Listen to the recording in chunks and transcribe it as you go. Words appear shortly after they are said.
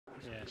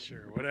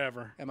Sure,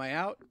 whatever. Am I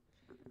out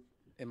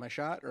in my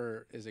shot,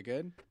 or is it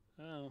good?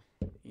 Oh,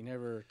 You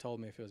never told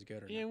me if it was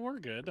good or yeah, we're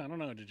good. I don't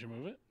know. Did you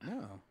move it? not.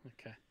 No.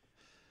 Okay.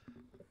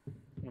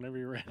 Whenever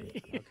you're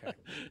ready. Okay.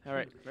 All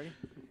right, ready?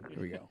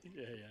 Here we go.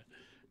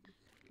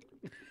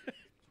 Yeah.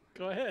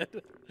 Go ahead.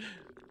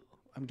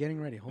 I'm getting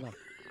ready. Hold on.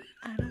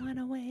 I don't want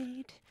to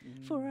wait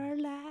for our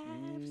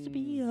lives to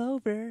be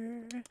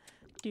over.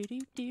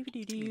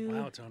 Do-do-do-do-do.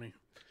 Wow, Tony.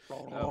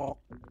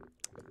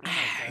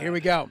 Here we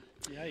go.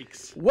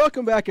 Yikes.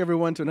 Welcome back,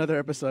 everyone, to another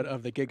episode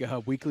of the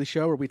GigaHub Weekly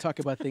Show, where we talk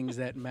about things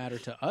that matter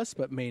to us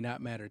but may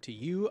not matter to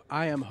you.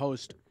 I am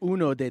host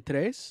Uno de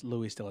Tres,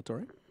 Luis De La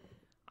Torre.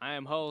 I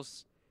am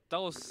host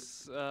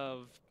Dos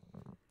of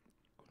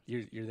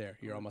You're there.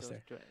 You're almost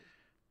there.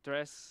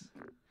 Tres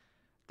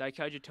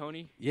Daikaiju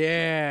Tony.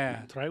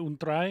 Yeah.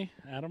 Try,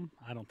 Adam?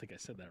 I don't think I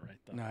said that right,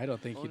 though. No, I don't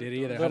think you Only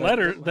did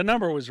either. The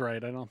number was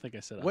right. I don't think I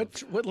said it.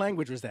 What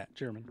language was that?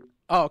 German.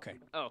 Oh, okay.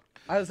 Oh,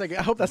 I was like,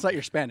 I hope that's not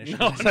your Spanish. No,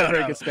 That's not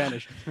very no. good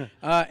Spanish.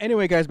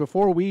 Anyway, guys,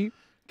 before we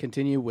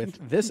continue with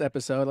this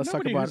episode, let's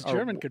Nobody talk who's about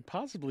German could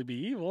possibly be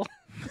evil.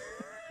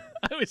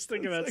 I was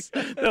thinking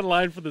that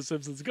line for The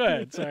Simpsons. Go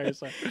ahead. Sorry.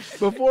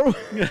 before.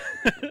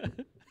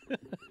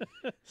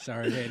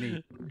 Sorry to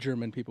any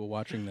German people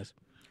watching this.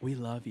 We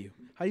love you.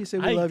 How do you say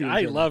we love you? in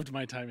I German? loved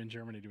my time in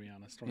Germany, to be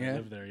honest. When I Yeah?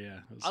 lived there, yeah.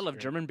 It was I love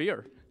great. German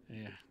beer.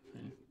 Yeah.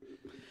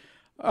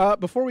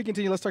 Before we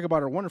continue, let's talk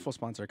about our wonderful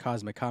sponsor,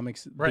 Cosmic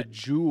Comics, the Right.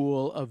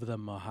 jewel of the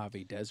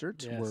Mojave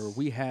Desert, Yes. where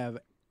we have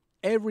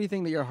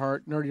everything that your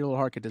nerdy little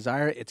heart could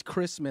desire. It's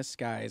Christmas,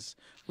 guys.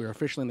 We're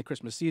officially in the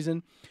Christmas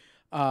season.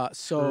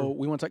 So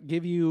we want to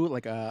give you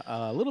like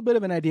a little bit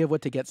of an idea of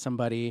what to get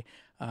somebody.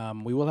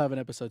 We will have an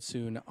episode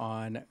soon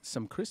on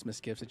some Christmas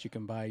gifts that you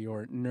can buy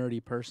your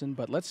nerdy person.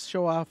 But let's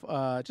show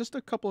off just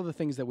a couple of the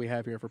things that we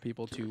have here for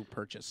people to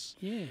purchase.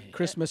 Yeah.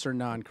 Christmas or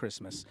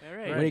non-Christmas. All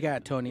right. What do you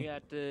got, We Tony?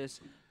 got this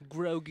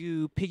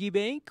Grogu piggy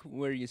bank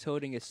where he's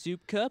holding a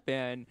soup cup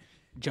and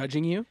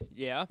Judging you?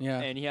 yeah,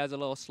 Yeah. and he has a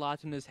little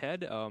slot in his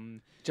head.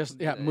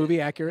 Just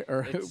movie accurate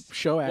or It's-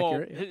 show well,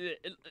 accurate.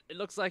 it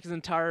looks like his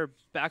entire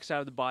backside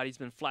of the body's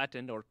been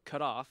flattened or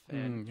cut off,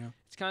 and yeah.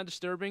 it's kind of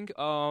disturbing.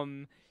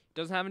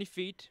 Doesn't have any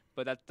feet,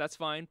 but that's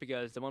fine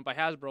because the one by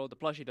Hasbro, the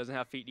plushie, doesn't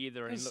have feet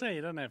either. I And say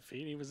he doesn't have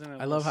feet. He was in a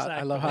I love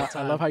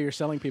how you're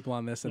selling people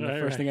on this, and the Right,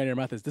 first right. thing out of your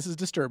mouth is, "This is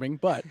disturbing,"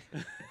 but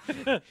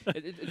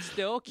it's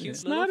still a cute.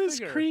 It's little not as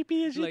figure.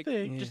 creepy as you Like,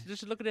 think.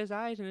 Just look at his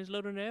eyes and his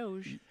little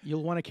nose.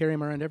 you'll want to carry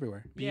him around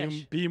everywhere.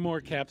 Be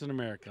more Captain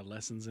America.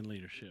 Lessons in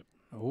leadership.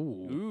 Oh,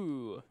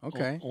 Ooh,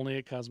 okay. Only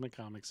at Cosmic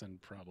Comics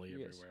and probably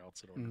Yes. everywhere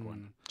else at Order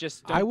One.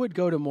 just I would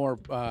go to more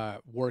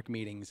work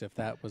meetings if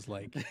that was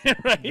like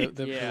Right?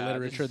 the Yeah,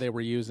 literature this- they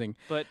were using.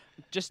 but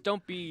just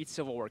don't be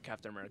Civil War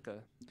Captain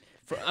America.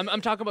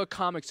 I'm talking about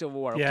comic Civil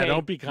War. Yeah, okay?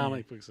 don't be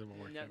comic book Civil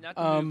War. Not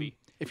the movie.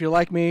 If you're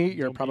like me,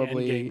 you're Don't be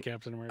probably Endgame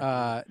Captain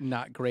America.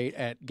 not great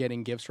at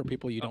getting gifts for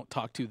people you don't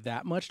talk to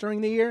that much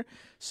during the year.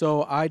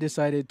 So I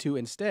decided to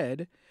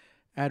instead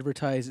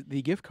advertise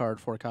the gift card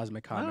for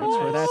Cosmic Comics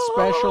for that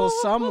special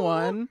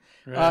someone.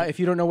 Right. If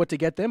you don't know what to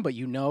get them, but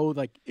you know,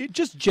 like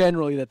just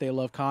generally that they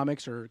love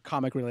comics or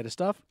comic related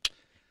stuff,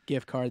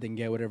 gift card, they can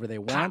get whatever they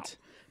want.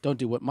 Don't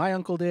do what my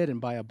uncle did and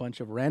buy a bunch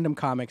of random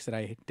comics that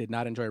I did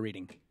not enjoy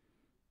reading.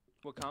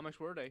 What comics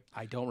were they?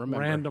 I don't remember.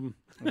 Random.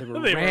 They were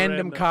They were random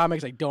random.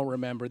 comics I don't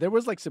remember. There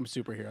was like some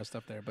superhero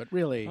stuff there, but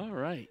really All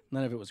right.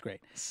 none of it was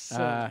great.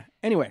 So,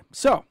 Anyway,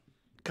 so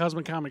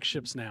Cosmic Comics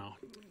ships now.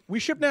 we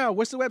ship now.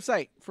 What's the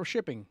website for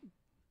shipping?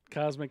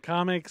 Cosmic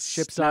Comics,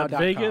 Shipsnow.com.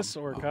 Vegas,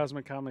 or Oh.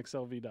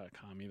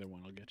 CosmicComicsLV.com. Either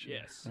one will get you.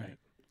 Yes. There. Right.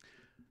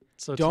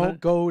 So Don't tonight-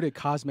 go to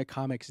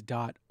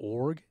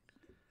cosmiccomics.org.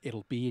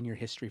 It'll be in your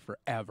history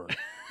forever.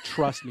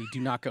 Trust me,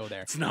 do not go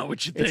there. It's not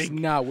what you It's think.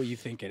 not what you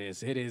think it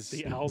is. It is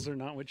The owls are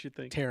not what you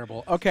think.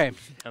 terrible. Okay,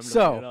 I'm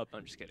So- looking it up.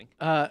 I'm just kidding.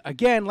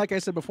 again, like I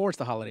said before, it's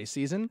the holiday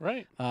season.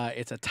 Right.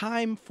 It's a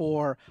time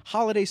for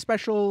holiday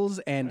specials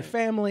and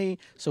family.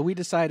 So we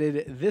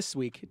decided this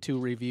week to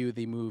review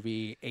the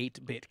movie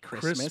 8-Bit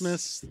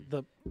Christmas.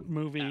 The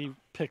movie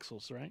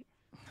Pixels, right?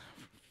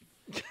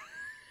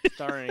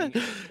 Starring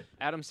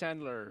Adam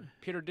Sandler,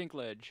 Peter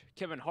Dinklage,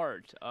 Kevin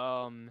Hart.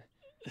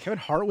 Kevin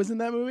Hart was in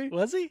that movie?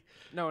 Was he?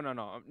 No,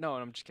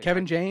 I'm just kidding.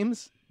 Kevin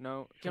James?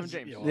 No, Kevin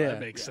James. Yeah, well, Yeah. that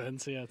makes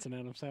sense. Yeah, it's an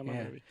Adam Sandler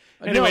Yeah. movie.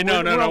 Anyway,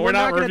 no, we're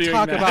not going to reviewing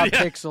talk that. about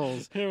Yeah.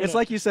 Pixels. Yeah, we're It's not.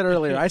 like you said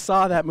earlier. I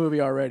saw that movie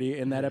already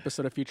in that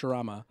episode of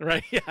Futurama.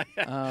 Right?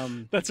 Yeah.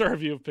 That's our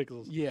review of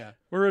Pixels. Yeah.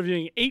 We're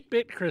reviewing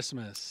 8-Bit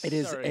Christmas. It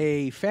is Sorry.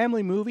 a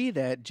family movie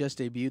that just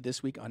debuted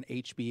this week on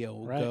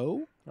HBO Right.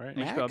 Go. Right.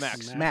 HBO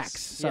Max. Max.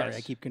 Sorry, Yes.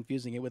 I keep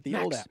confusing it with the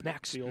old app.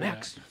 Max, The old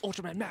Max,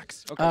 Ultraman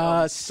Max.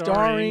 Okay.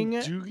 Starring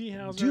Doogie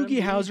Howser. Doogie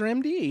MD. Howser,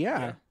 MD.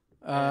 Yeah.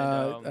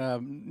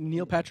 And,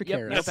 Neil Patrick yep,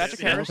 Harris. Neil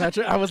Patrick Neil Harris.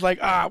 Patrick- I was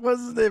like,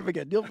 what's his name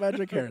again? Neil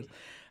Patrick Harris.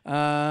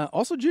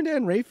 Also,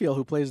 Jundan Raphael,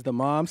 who plays the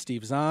mom.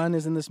 Steve Zahn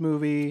is in this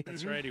movie.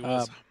 That's right, he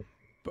was.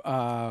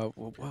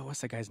 What's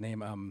that guy's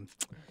name?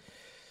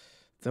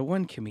 the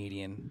one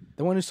comedian,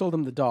 the one who sold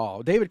him the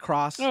doll, David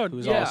Cross, Oh,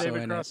 who's yeah, also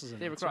David in Cross is in it.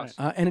 David That's Cross.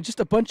 right. and just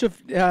a bunch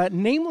of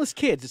nameless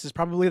kids. This is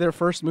probably their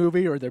first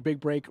movie or their big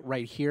break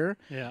right here.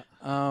 Yeah.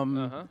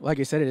 Like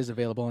I said, it is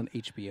available on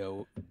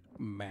HBO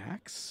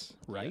Max,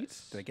 right?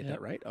 Yes. Did I get Yep.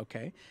 that right?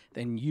 Okay.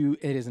 Then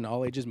it is an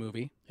all ages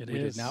movie. It we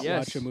is. did not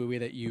Yes. watch a movie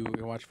that you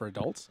watch for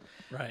adults.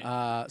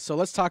 Right. So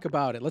let's talk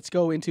about it. Let's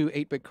go into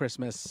 8-Bit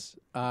Christmas.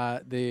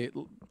 The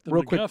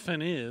Real quick,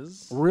 MacGuffin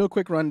is real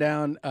quick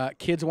rundown.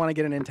 Kids want to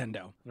get a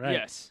Nintendo. right.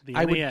 Yes. The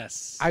I would-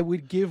 NES. I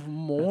would give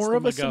more the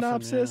of a MacGuffin,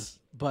 synopsis,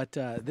 but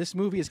this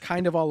movie is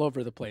kind of all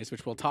over the place,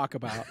 which we'll talk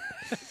about.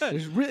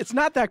 It's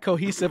not that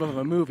cohesive of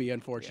a movie,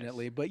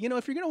 unfortunately. But you know,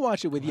 if you're going to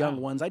watch it with young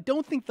Wow. ones, I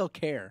don't think they'll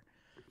care.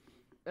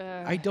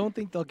 Uh, I don't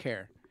think they'll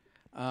care.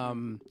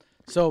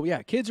 So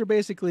yeah, kids are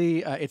basically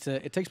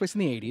it takes place in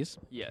the 80s.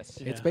 Yes.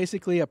 Yeah. It's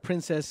basically a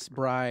Princess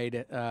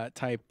Bride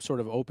type sort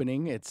of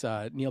opening. It's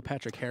Neil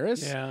Patrick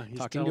Harris yeah. He's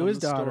talking to telling his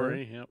the daughter,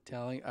 story.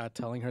 Yep.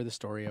 telling her the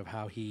story of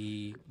how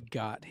he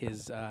got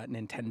his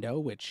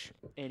Nintendo, which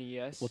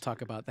NES. we'll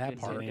talk about that His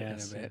part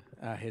NES, in a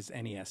bit. His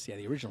NES, yeah,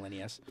 the original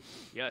NES,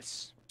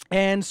 Yes.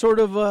 and sort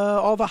of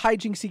all the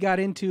hijinks he got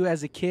into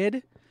as a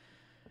kid.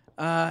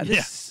 Do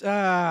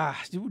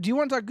you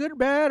want to talk good or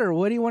bad, or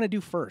what do you want to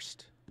do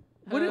first?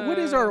 What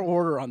is our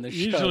order on this show?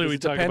 Usually Does we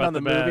it talk depend about on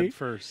the movie? bad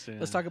first. Yeah.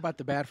 Let's talk about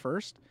the bad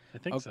first. I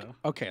think Okay. so.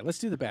 Okay, let's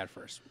do the bad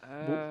first.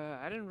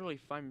 I didn't really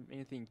find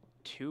anything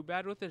too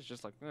bad with it. It's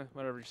just like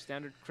whatever,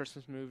 standard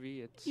Christmas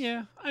movie. It's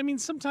Yeah. I mean,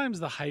 sometimes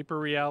the hyper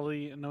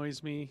reality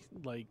annoys me.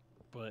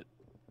 But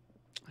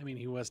I mean,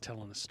 he was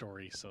telling a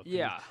story, so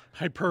Yeah.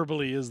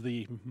 hyperbole is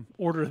the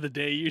order of the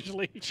day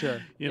usually.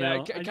 Sure. You yeah,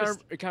 know, it I kind just-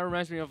 of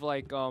reminds me of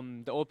like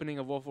the opening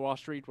of Wolf of Wall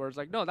Street, where it's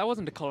like, no, that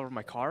wasn't the color of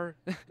my car.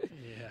 yeah.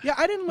 Yeah,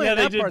 I didn't like Yeah,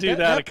 they that did part. do that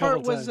that a part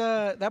couple was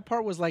that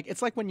part was like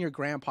it's like when your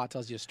grandpa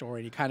tells you a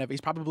story and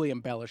he's probably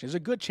embellishing. There's a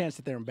good chance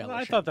that they're Well,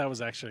 embellishing. I thought that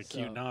was actually a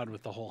cute So- nod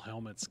with the whole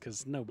helmets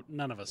because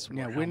none of us wore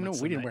Yeah, we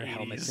helmets. didn't in the wear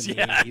helmets 80s. in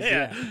the yeah, 80s,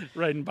 Yeah,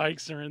 riding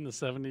bikes are in the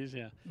 70s.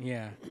 Yeah,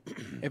 Yeah.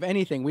 If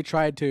anything, we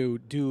tried to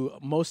do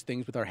most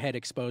things with our head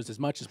exposed as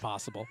much as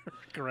possible.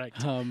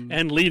 correct. Um,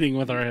 And leading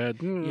with our head.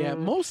 Yeah,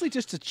 mostly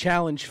just to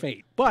challenge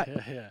fate. But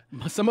Yeah.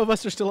 some of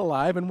us are still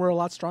alive, and we're a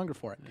lot stronger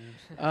for it.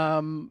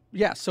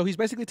 Yeah, so he's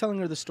basically telling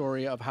her the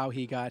story of how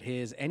he got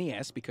his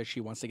NES because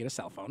she wants to get a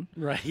cell phone.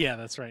 Right. Yeah,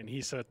 that's right. And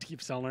he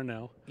keeps telling her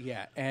no.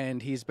 Yeah,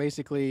 and he's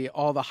basically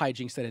all the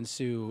hijinks that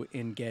ensue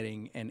in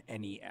getting an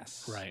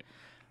NES. Right.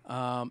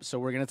 So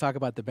we're going to talk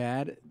about the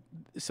bad.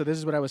 So this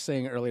is what I was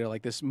saying earlier.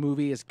 Like this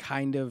movie is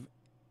kind of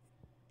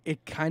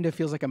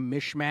feels like a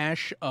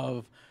mishmash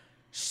of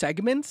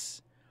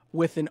segments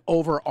with an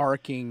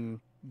overarching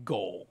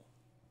goal.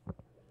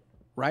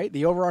 Right?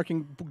 The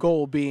overarching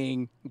goal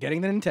being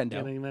getting the Nintendo.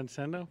 Getting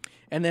Nintendo.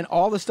 And then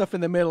all the stuff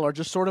in the middle are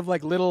just sort of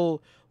like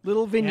little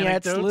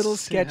vignettes, Anecdotes? little Yeah,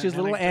 sketches,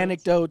 little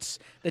anecdotes. anecdotes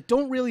that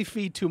don't really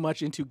feed too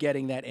much into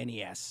getting that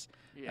NES.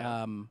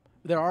 Yeah.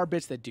 There are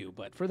bits that do,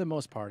 but for the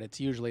most part, it's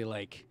usually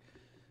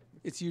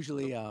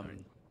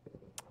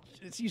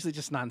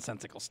just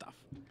nonsensical stuff.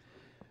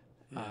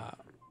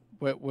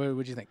 What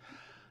would you think?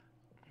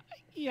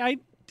 Yeah, I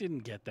didn't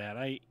get that.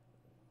 I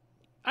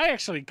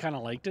actually kind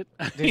of liked it.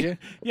 Did you?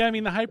 Yeah, I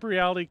mean the hyper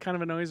reality kind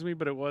of annoys me,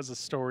 but it was a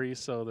story,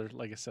 so there's,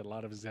 like I said, a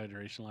lot of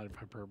exaggeration, a lot of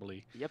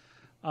hyperbole. Yep.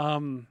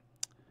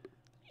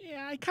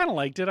 Yeah, I kind of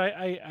liked it.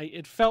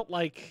 It felt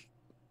like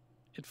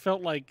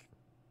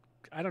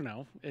I don't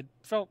know. It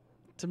felt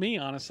to me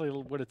honestly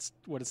what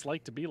it's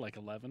like to be like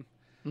 11.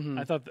 Mhm.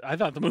 I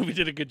thought the movie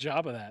did a good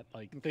job of that.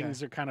 Like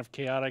things are kind of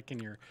chaotic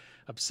and you're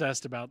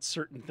obsessed about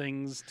certain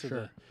things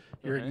you're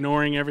Okay.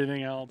 ignoring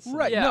everything else.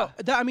 Right. Yeah.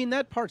 No,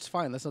 that part's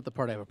fine. That's not the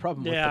part I have a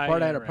problem with. Yeah, The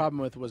part I yeah, had a right. problem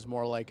with was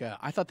more like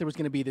I thought there was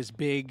going to be this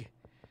big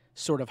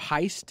sort of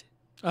heist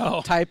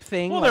Oh, type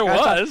thing. well, Like, there I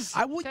thought- was.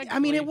 I mean, it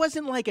Technically.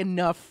 wasn't like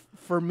enough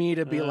for me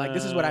to be like,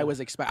 this is what I was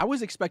expecting. I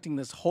was expecting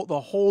the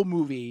whole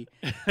movie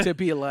to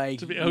be like,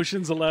 to be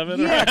Ocean's 11.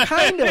 yeah,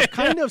 right?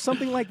 kind of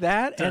something like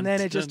that. Dun, And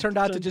then it just dun, turned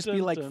out to dun, just be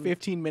dun, like dun.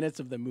 15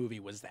 minutes of the movie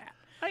was that.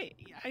 I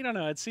don't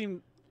know. It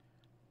seemed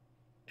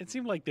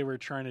like they were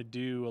trying to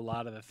do a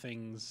lot of the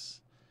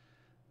things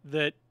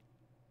that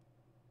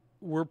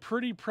were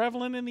pretty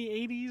prevalent in the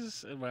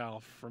 80s.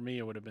 Well, for me,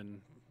 it would have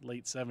been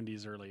late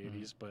 70s, early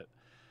 80s, but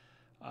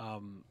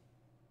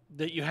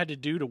that you had to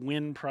do to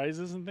win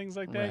prizes and things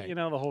like that. Right. You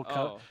know, the whole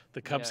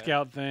the Cub yeah.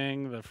 Scout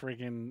thing, the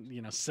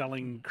freaking,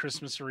 selling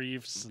Christmas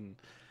wreaths and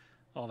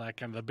all that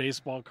kind of the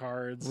baseball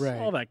cards, Right.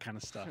 all that kind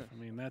of stuff. I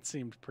mean, that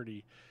seemed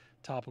pretty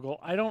topical.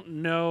 I don't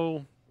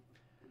know.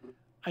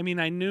 I mean,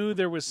 I knew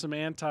there was some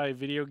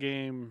anti-video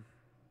game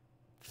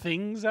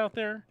things out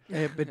there.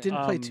 But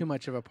didn't play Um, too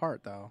much of a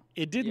part, though.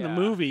 It did in Yeah. the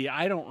movie.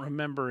 I don't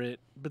remember it.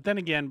 But then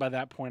again, by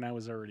that point, I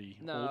was already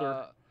older.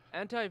 No,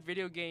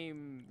 anti-video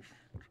game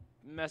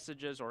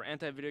messages or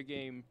anti-video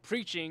game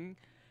preaching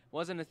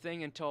wasn't a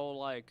thing until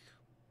like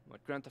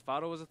Grand Theft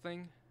Auto was a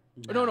thing.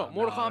 No,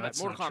 Mortal Kombat. that's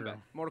Mortal not Kombat.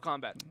 true. Mortal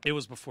Kombat. It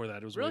was before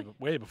that. It was Really?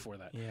 way before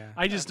that. Yeah.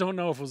 I just don't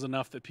know if it was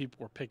enough that people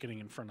were picketing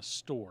in front of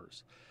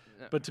stores.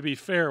 But to be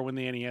fair, when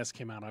the NES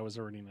came out, I was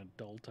already an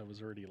adult. I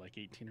was already like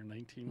 18 or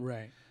 19.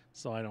 Right.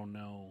 So I don't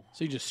know.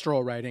 So you just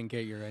stroll right in,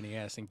 get your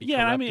NES, and be Yeah,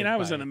 I corrupted mean, I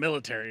was by, in the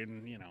military,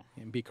 and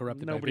and be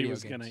corrupted nobody by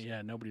was video gonna. games.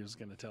 Yeah, nobody was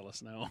gonna tell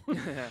us no.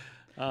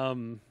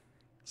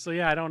 So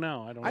yeah, I don't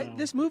know. I don't know.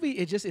 This movie,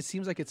 it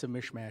seems like it's a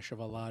mishmash of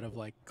a lot of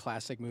like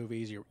classic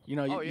movies. You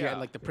Oh, got yeah.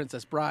 like the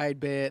Princess Bride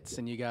bits,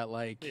 and you got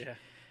like Yeah.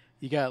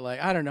 you got like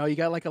I don't know, you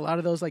got like a lot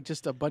of those like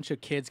just a bunch of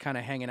kids kind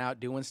of hanging out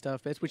doing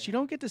stuff bits, which you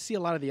don't get to see a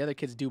lot of the other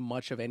kids do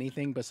much of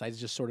anything besides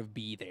just sort of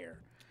be there.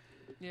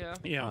 Yeah.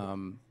 Yeah.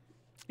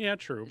 Yeah,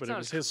 true. But it not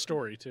was as his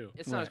story too.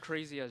 It's not as Right.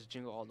 crazy as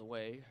Jingle All the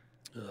Way.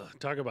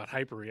 Talk about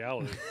hyper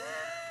reality.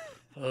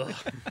 Well,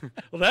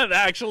 that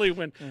actually,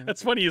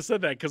 that's funny you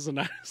said that because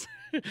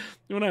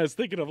when I was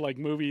thinking of like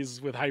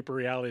movies with hyper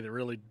reality that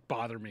really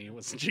bother me, it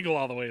was Jingle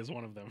All the Way is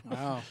one of them.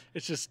 Wow.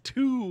 It's just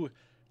too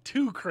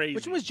crazy.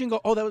 Which one was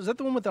Jingle? Oh, was that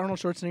the one with Arnold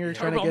Schwarzenegger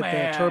trying to Turbo get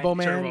Man. the Turbo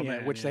Man? Turbo yeah,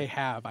 Man, which yeah. they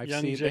have. I've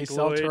Young seen. Jake They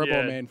sell Lloyd, Turbo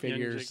yeah. Man Young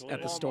figures Jake at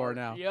the Lloyd. store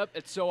now. Yep,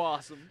 it's so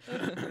awesome.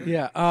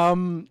 Yeah.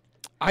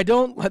 I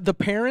don't the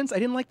parents. I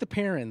didn't like the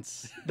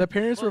parents. The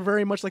parents were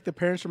very much like the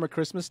parents from A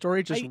Christmas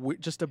Story,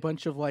 just a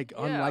bunch of like Yeah.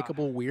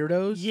 unlikable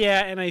weirdos.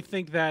 Yeah, and I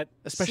think that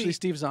Especially see,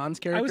 Steve Zahn's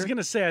character. I was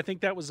gonna say I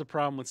think that was the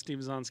problem with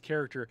Steve Zahn's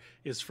character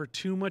is for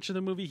too much of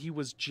the movie he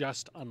was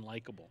just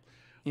unlikable.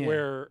 Yeah.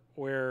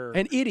 Where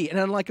an idiot, an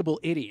unlikable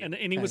idiot.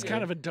 and he was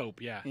kind of a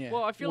dope, yeah. Yeah.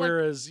 Well, I feel like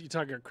Whereas you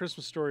talk about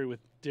Christmas Story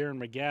with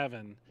Darren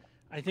McGavin,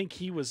 I think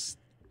he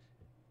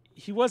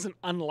wasn't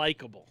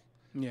unlikable.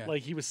 yeah.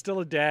 Like he was still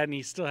a dad and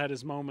he still had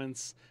his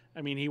moments.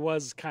 I mean, he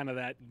was kind of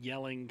that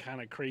yelling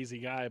kind of crazy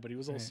guy, but he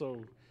was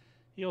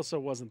he also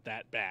wasn't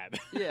that bad.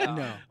 yeah.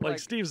 No. Like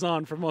Steve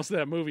Zahn for most of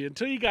that movie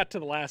until you got to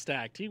the last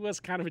act, he was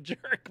kind of a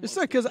jerk. It's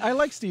like because I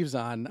like Steve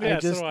Zahn. Yeah,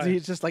 so do I.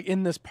 He's just like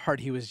in this part.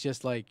 He was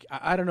just like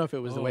I don't know if it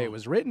was the way it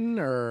was written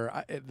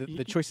or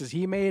the choices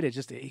he made.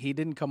 he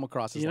didn't come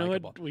across as you know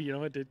likable. what? You know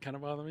what did kind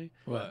of bother me?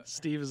 What?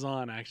 Steve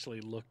Zahn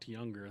actually looked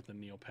younger than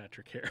Neil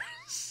Patrick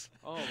Harris,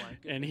 Oh my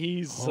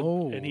goodness.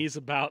 and he's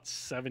about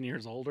 7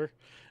 years older.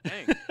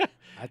 Dang.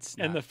 That's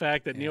And not- the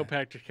fact that yeah. Neil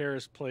Patrick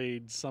Harris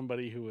played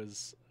somebody who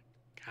was,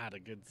 God, a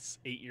good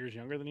 8 years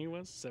younger than he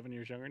was, 7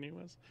 years younger than he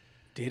was.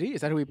 did he?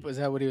 Is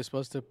that what he was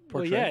supposed to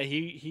portray? Well, yeah,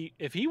 he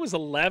if he was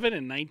 11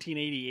 in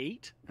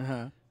 1988,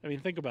 Uh-huh. I mean,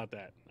 think about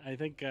that. I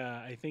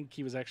think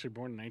he was actually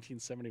born in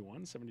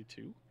 1971,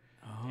 72.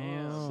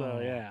 Oh. So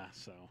yeah,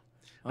 so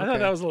I Okay. thought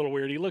that was a little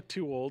weird. He looked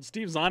too old.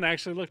 Steve Zahn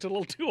actually looked a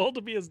little too old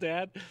to be his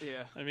dad.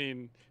 Yeah. I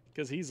mean,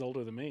 because he's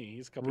older than me.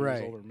 He's a couple Right,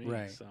 years older than me.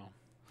 right. So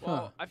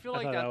Well, I feel I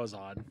like thought that was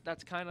odd. that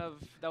was kind of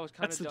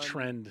That's the done.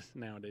 trend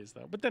nowadays,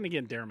 though. But then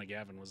again, Darren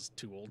McGavin was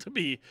too old to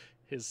be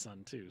his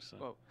son too. So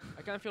Well,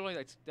 I kind of feel like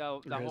the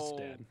Or his whole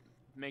dad.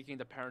 making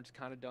the parents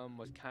kind of dumb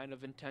was kind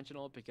of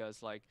intentional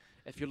because, like,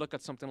 if you look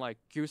at something like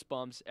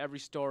Goosebumps, every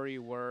story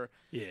where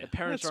yeah, the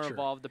parents that's are true.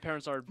 involved, the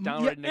parents are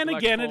downright Yeah, and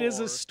again, it is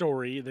neglectful a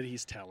story that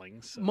he's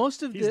telling. So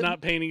Most of he's the-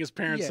 not painting his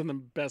parents yeah. in the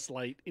best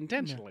light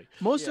intentionally.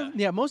 Most of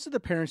the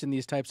parents in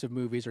these types of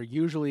movies are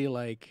usually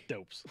like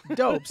Dopes.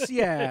 dopes,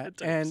 yeah.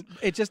 Dopes. And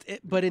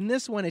but in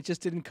this one, it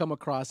just didn't come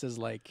across as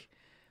like,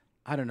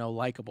 I don't know,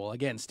 likable.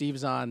 Again, Steve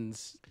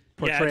Zahn's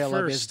Yeah, at portrayal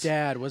of his first.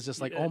 dad was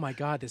just like, Yeah. oh my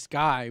god, this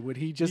guy would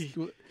he just?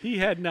 He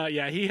had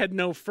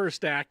no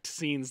first act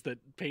scenes that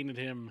painted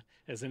him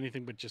as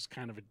anything but just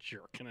kind of a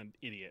jerk and an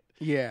idiot.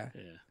 Yeah,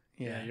 Yeah.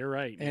 yeah. You're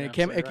right. And You're it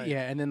came, absolutely right.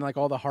 yeah, and then like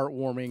all the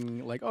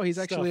heartwarming, like, oh, he's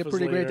actually a Stuff was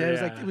pretty great later, dad. It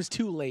was like yeah. it was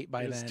too late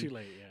by It was then. too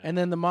late. Yeah. And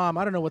then the mom,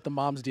 I don't know what the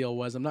mom's deal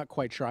was. I'm not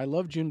quite sure. I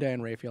love June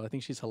Diane Raphael. I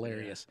think she's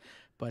hilarious,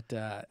 but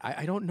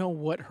I don't know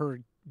what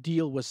her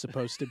deal was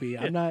supposed to be.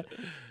 I'm not.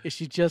 Is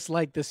she just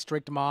like this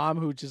strict mom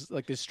who just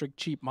like this strict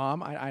cheap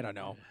mom? I don't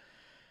know.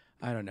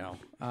 I don't know.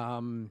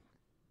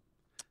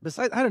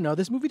 Besides, I don't know.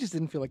 This movie just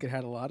didn't feel like it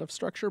had a lot of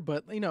structure,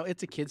 but you know,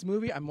 it's a kids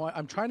movie.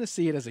 I'm trying to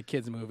see it as a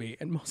kids movie,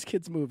 and most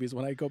kids movies,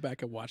 when I go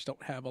back and watch,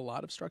 don't have a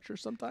lot of structure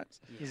sometimes.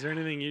 Is there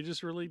anything you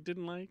just really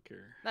didn't like,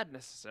 or Not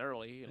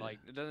necessarily. Like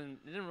it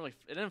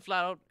didn't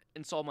flat out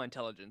insult my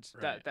intelligence.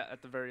 Right. That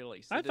at the very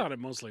least. I thought it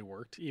mostly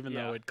worked, even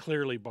though Yeah. it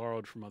clearly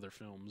borrowed from other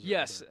films. or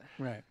Yes. other-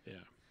 Right. yeah.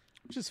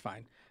 Which is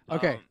fine.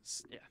 Okay.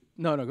 Yeah.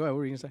 No, go ahead. What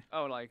were you gonna say?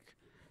 Oh, like,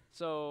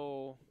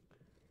 so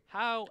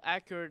how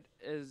accurate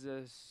is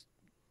this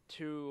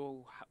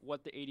to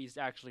what the 80s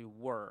actually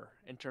were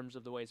in terms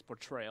of the way it's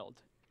portrayed?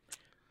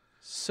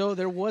 So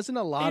there wasn't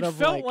a lot It of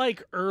felt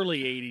like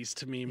early '80s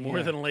to me more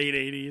Yeah. than late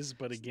 '80s,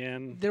 but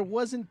again, there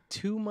wasn't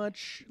too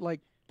much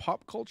like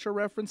pop culture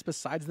reference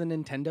besides the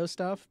Nintendo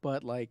stuff,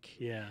 but like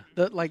yeah,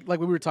 like we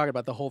were talking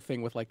about the whole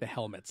thing with like the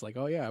helmets. Like,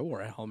 oh yeah, I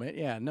wore a helmet.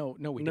 Yeah, no,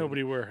 we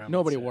nobody didn't. wore helmets.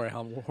 Nobody yeah. wore a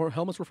helmet.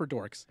 Helmets were for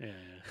dorks. Yeah,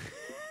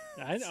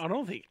 yeah. I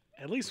don't think,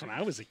 at least when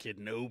I was a kid,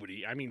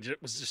 nobody. I mean,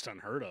 it was just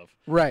unheard of.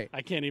 Right.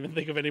 I can't even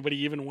think of anybody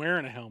even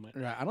wearing a helmet,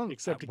 Right. I don't.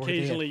 except were they a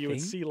occasionally you would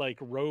thing? see like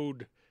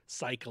road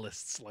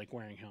cyclists like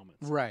wearing helmets.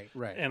 Right.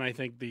 Right. And I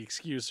think the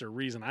excuse or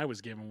reason I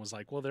was given was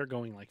like, well, they're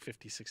going like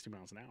 50, 60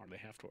 miles an hour. They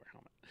have to wear a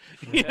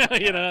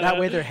helmet. You know, that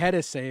way their head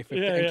is safe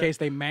Yeah, in yeah. case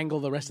they mangle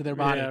the rest of their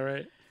body. Yeah,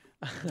 right.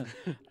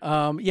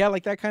 Yeah,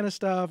 like that kind of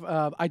stuff.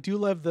 I do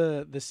love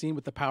the scene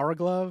with the power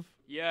glove.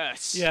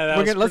 Yes. Yeah, that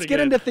Let's was pretty get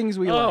good. into things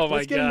we Oh, like. my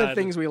Let's get into God.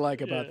 things we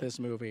like about Yeah. this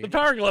movie. The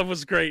Power Glove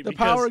was great. The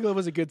because power glove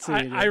was a good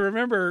scene. I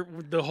remember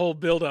the whole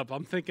build-up.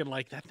 I'm thinking,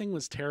 like, that thing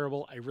was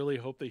terrible. I really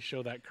hope they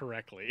show that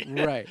correctly.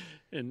 right.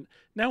 And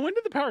now, when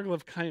did the Power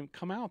Glove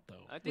come out, though?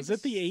 I think Was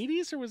it the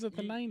it's- 80s or was it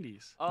the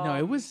 90s? No,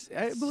 it was.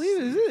 I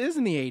believe it is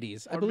in the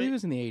 80s. I or believe may- it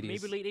was in the 80s.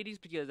 Maybe late 80s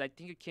because I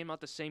think it came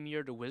out the same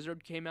year The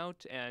Wizard came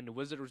out, and The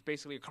Wizard was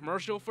basically a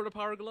commercial for the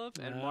Power Glove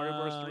and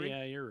Mario Bros. 3.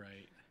 Yeah, you're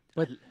right.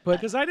 But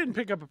Because I didn't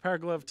pick up a Power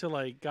Glove till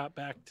I got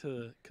back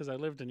to, because I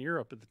lived in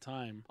Europe at the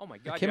time. Oh my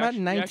god! came you out in actu-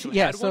 you 19 actually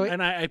yeah, had so one? it-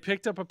 And I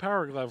picked up a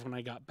Power Glove when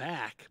I got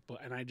back,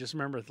 and I just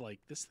remember, like,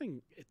 this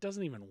thing, it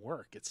doesn't even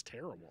work. It's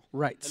terrible.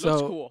 right. It so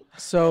looks cool.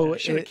 so I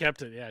should have it-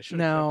 kept it. Yeah, I should have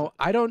now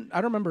I don't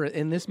remember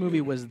in this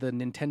movie was the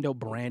Nintendo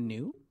brand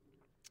new?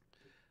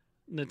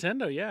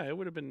 Nintendo, yeah, it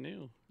would have been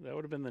new. That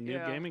would have been the new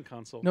Yeah. gaming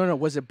console. No,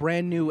 was it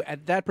brand new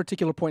at that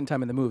particular point in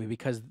time in the movie?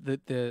 Because the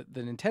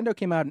Nintendo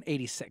came out in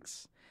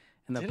 '86,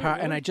 and Did it and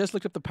I really? just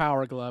looked up the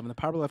Power Glove, and the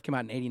Power Glove came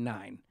out in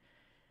 '89.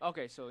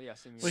 Okay, so yeah,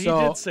 same year. Well, So-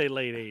 he did say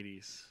late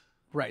 80s.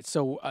 Right.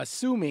 So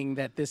assuming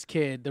that this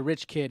kid, the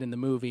rich kid in the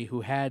movie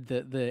who had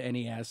the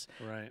NES,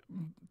 Right.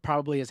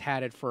 probably has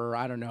had it for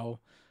I don't know,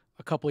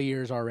 a couple of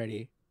years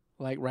already.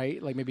 Like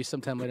like maybe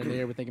sometime later in the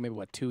year, we're thinking maybe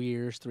 2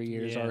 years, 3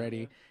 years Yeah.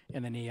 already,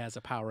 and then he has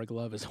a Power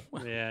Glove as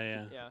well.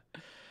 Yeah. yeah.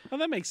 Well,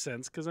 that makes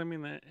sense because I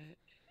mean, the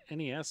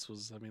NES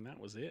was, I mean, that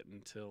was it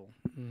until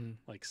Mhm.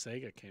 like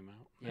Sega came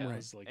out. Yeah. That Right.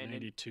 was like And it-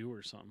 92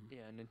 or something.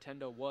 Yeah,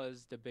 Nintendo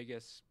was the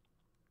biggest.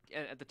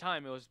 And at the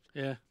time,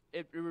 Yeah.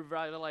 it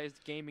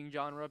revitalized gaming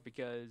genre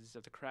because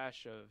of the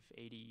crash of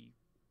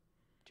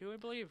 '82, I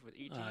believe, with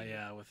ET.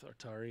 Yeah, with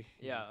Atari.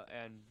 Yeah,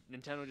 and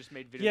Nintendo just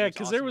made video Yeah, games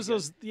because there awesome was again.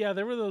 those. Yeah,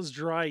 there were those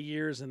dry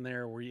years in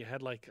there where you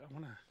had like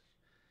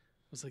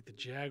it was like the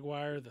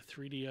Jaguar, the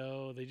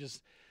 3DO. They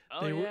just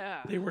Oh they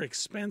yeah. were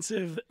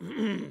expensive.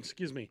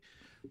 Excuse me.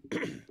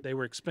 They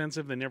were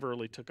expensive. They never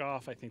really took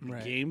off. I think the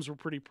Right. games were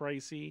pretty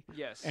pricey.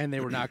 Yes. And they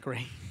were not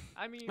great.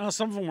 I mean, No,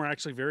 some of them were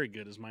actually very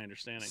good, is my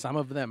understanding. Some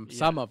of them. Yeah.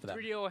 Some of them.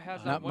 3DO has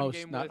Not that one most,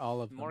 game not with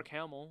all of them. Mark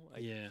Hamill. I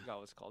Yeah. forgot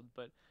what it's called,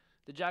 but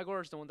the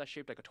Jaguar is the one that's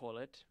shaped like a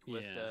toilet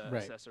with Yeah. the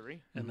Right.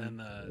 accessory. And then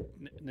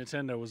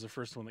Nintendo was the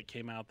first one that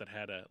came out that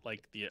had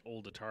like the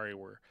old Atari,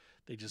 where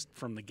they just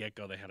from the get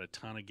go they had a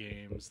ton of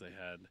games. They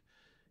had,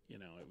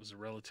 it was a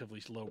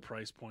relatively low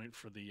price point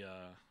for the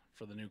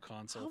new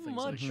console. How things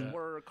much like that.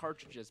 were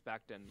cartridges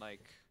back then?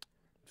 Like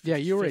Yeah,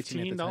 you were 18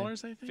 at the time.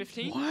 $15, I think.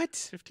 15? What?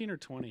 15 or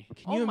 20.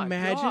 Can you Oh my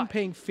imagine God.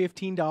 paying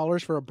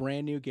 $15 for a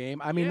brand new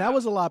game? I mean, Yeah. that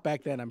was a lot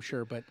back then, I'm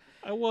sure, but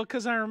Well,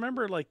 because I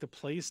remember like the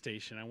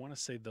PlayStation. I want to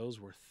say those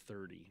were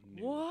 30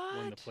 new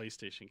when the What?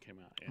 PlayStation came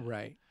out. Yeah.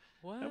 right.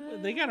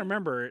 what? They got to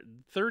remember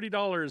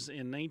 $30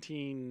 in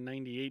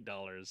 1998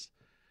 dollars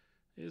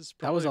is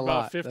That was probably a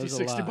about lot. That 50, was a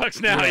 60 lot. bucks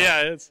now. Yeah.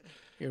 Yeah, it's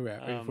You're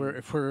right. Um,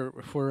 if we're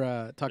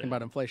talking yeah.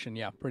 about inflation,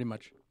 yeah, pretty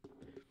much.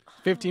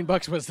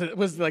 $15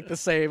 was like the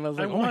same. I was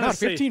like, oh my wanna god,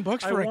 say-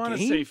 $15 for I a want to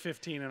game. say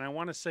 15, and I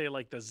want to say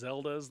like the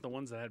Zeldas, the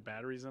ones that had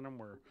batteries in them,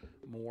 were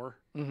more.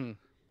 hmm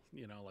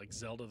Like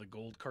Zelda, the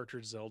gold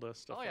cartridge Zelda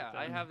stuff. Oh yeah, like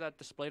I that. have that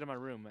displayed in my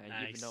room, and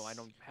even though I Nice.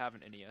 don't have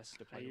an NES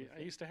to play I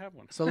with. used to have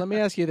one. So let me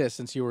ask you this: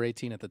 since you were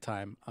 18 at the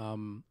time,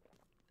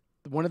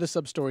 one of the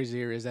sub stories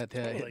here is that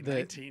Oh, like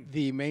 19.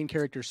 the main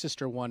character's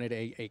sister wanted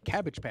a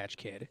Cabbage Patch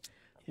Kid,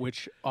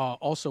 which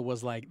also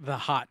was like the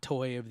hot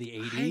toy of the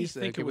 80s. I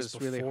think it was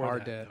really before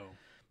hard that, to. though.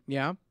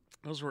 Yeah,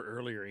 Those were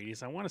earlier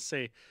 80s. I want to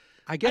say.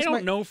 I I guess don't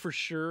my know for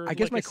sure. I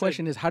guess Like my said-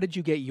 question is, how did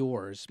you get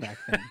yours back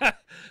then?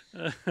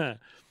 Yes,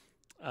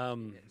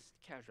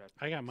 Cabbage Patch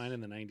I got Kids. mine in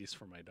the 90s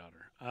for my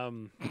daughter.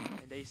 And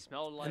they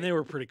smell like And they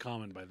were pretty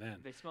common by then.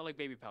 they smell like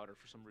baby powder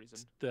for some reason.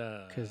 'Cause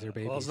they're Well, it's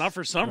babies, not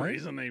for some right?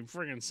 reason. They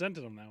friggin'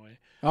 scented them that way.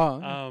 Oh,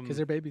 because Um,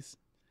 they're babies.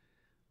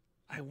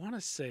 I want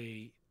to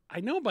say, I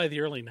know by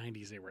the early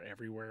 90s they were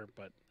everywhere,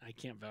 but I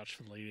can't vouch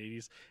for the late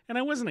 80s. And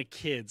I wasn't a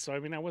kid, so I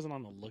mean, I wasn't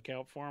on the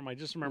lookout for them. I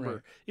just remember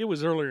Right. it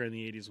was earlier in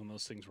the 80s when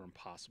those things were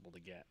impossible to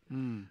get.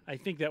 Mm. I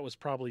think that was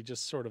probably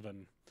just sort of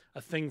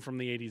a thing from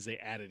the 80s they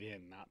added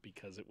in, not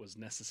because it was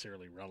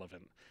necessarily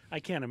relevant. I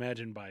can't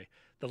imagine by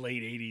the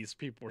late 80s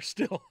people were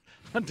still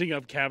hunting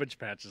up Cabbage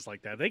Patches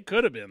like that. They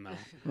could have been, though.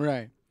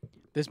 Right.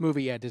 This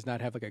movie, does not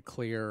have like a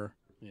clear,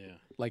 Yeah.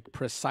 like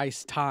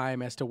precise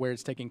time as to where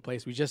it's taking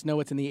place. We just know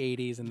it's in the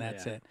 80s, and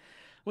that's Yeah. it.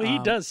 Well, he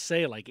Um, does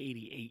say like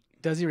 88.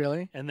 Does he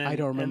really? And then I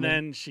don't remember.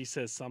 And then she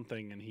says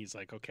something, and he's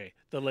like, "Okay,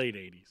 the late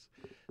 '80s.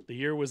 The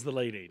year was the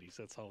late '80s."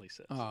 That's all he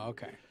says. Oh,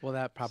 okay. Well,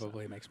 that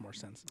probably makes more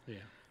sense. Yeah.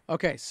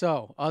 Okay,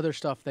 so other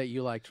stuff that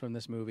you liked from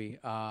this movie,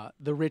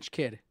 the rich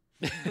kid.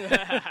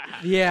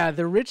 Yeah,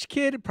 the rich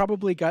kid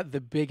probably got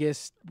the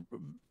biggest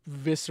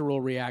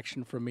visceral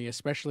reaction from me,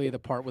 especially the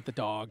part with the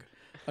dog.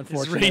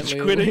 Unfortunately,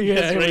 quitting?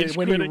 Yeah, His rage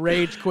when quitting. he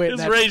rage quit. His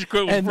and rage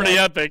quit was and pretty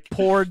that epic.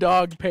 Poor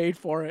dog paid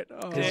for it.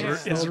 Oh, Damn. it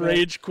was His so bad.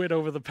 rage quit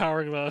over the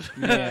power glove.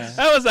 Yeah.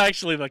 That was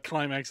actually the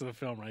climax of the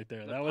film right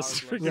there. That was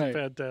power glove. freaking Right.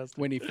 fantastic.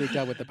 When he freaked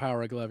out with the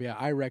power glove. Yeah,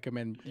 I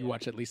recommend you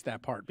watch at least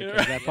that part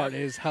because that part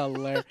is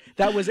hilarious.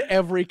 That was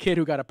every kid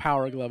who got a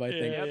power glove, I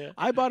think. Yeah.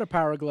 I bought a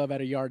power glove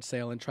at a yard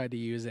sale and tried to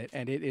use it,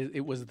 and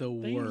it was the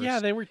worst. Yeah,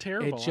 they were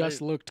terrible. It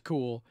just looked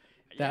cool.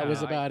 That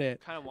was about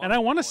it. And I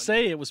want to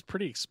say it was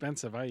pretty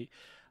expensive.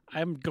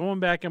 I'm going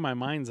back in my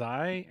mind's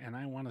eye, and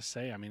I want to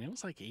say, I mean, it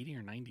was like $80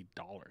 or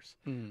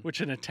 $90,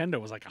 which a Nintendo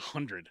was like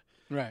 $100.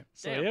 Right.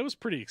 So Damn. it was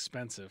pretty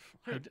expensive.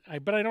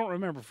 But I don't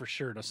remember for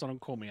sure, so don't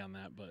quote me on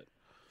that. But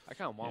I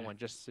kind of want one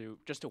just to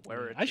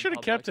wear it. I in should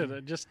have public. kept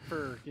it just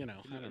for I don't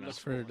know. Just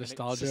for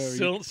nostalgia. Just Or you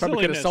silliness.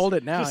 probably could have sold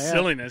it now. Just Yeah.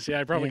 silliness. Yeah,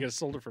 I probably Yeah. could have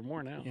sold it for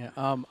more now.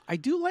 Yeah. I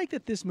do like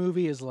that this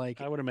movie is like.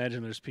 I would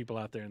imagine there's people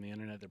out there on the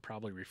internet that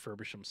probably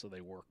refurbish them so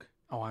they work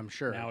Oh, I'm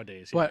sure.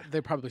 nowadays. But yeah.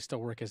 they probably still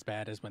work as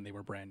bad as when they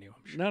were brand new.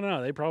 I'm sure.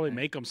 No, they probably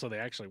make them so they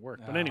actually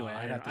work. But Oh, anyway,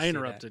 I'd have to I see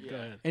interrupted. that. Go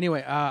Yeah. ahead.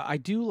 Anyway, I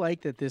do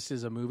like that this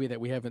is a movie that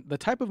we haven't, the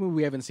type of movie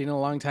we haven't seen in a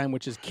long time,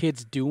 which is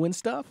kids doing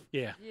stuff.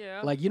 Yeah.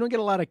 Yeah. Like you don't get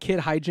a lot of kid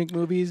hijink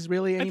movies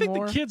really I anymore.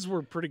 think the kids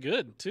were pretty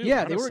good too.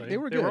 Yeah, they were- honestly. they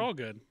were They were good. all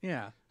good.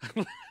 Yeah,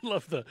 I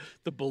love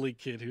the bully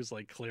kid who's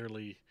like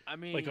clearly I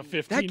mean, like a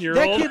that,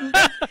 15-year-old.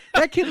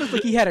 that kid looked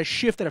like he had a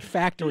shift at a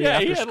factory yeah,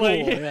 after he had school.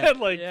 like he Yeah. had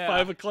like Yeah.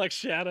 5 o'clock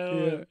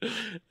shadow.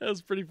 That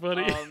was pretty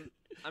funny.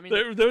 I mean,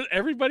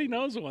 Everybody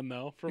knows one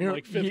though from You know,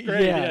 like 5th y-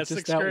 grade. Yeah, Yeah, just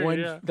 6th that grade. one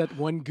Yeah. that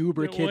one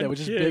goober That kid that one was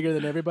just kid. bigger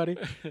than everybody.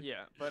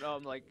 yeah, but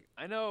like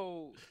I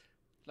know,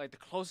 like the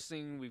closest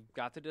thing we've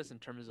got to this in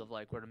terms of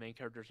like where the main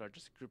characters are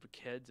just a group of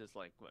kids is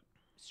like what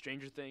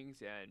Stranger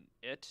Things and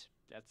It.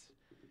 That's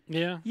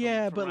Yeah.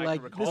 Yeah, from but what I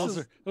like can this recall.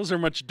 is Those are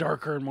much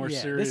darker and more yeah,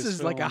 serious. this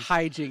is like a films.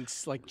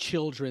 hijinks like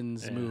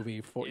children's Yeah.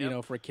 movie for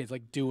Yep. for kids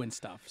like doing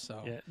stuff.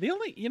 So Yeah. The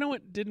only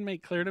what didn't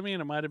make clear to me,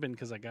 and it might have been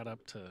because I got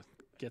up to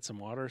get some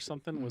water or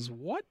something, was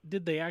what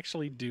did they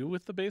actually do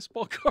with the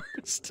baseball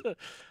cards?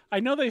 I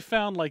know they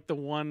found like the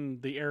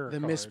error the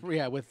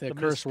card. with the The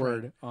curse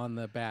misprint. word on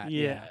the bat.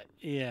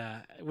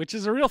 Yeah, which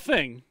is a real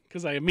thing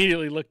because I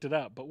immediately looked it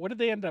up. But what did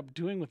they end up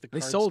doing with the They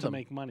cards sold to them.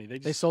 make money? They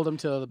just, sold them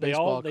to the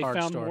baseball they card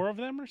found store. more of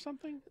them or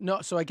something.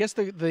 No, so I guess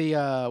the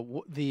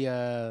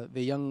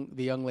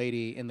young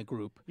lady in the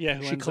group, Yeah,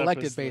 who she ends up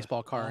collected as the-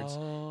 baseball cards,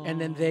 and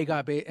then they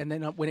got and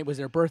then when it was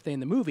their birthday in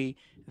the movie,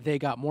 they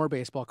got more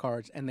baseball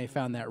cards, and they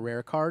found that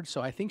rare card.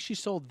 So I think she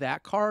sold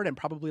that card and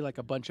probably like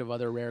a bunch of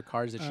other rare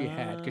cards that she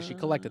had because she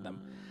collected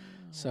them.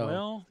 So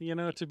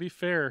Well, to be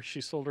fair,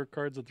 she sold her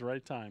cards at the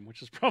right time,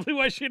 which is probably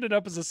why she ended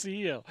up as a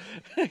CEO.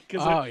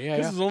 Because Oh, yeah, it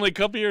was only a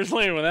couple years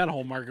later when that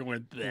whole market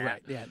went. Bleh.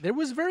 right, yeah, there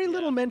was very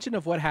little mention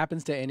of what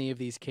happens to any of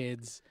these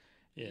kids.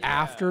 Yeah.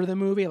 After the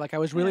movie, like I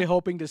was really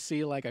hoping to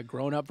see like a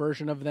grown-up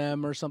version of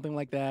them or something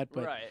like that,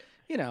 but right.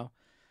 you know,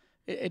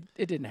 it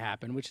didn't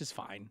happen, which is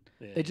fine.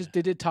 Yeah.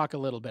 They did talk a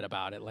little bit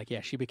about it. Like,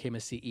 yeah, she became a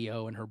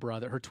CEO, and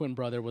her twin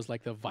brother was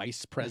like the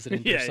vice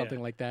president Yeah, or yeah.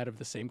 something like that of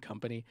the same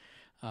company.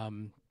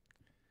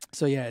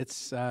 So yeah,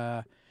 it's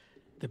the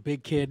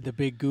big kid, the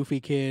big goofy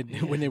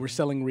kid when they were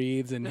selling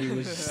wreaths, and he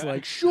was just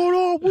like, "Shut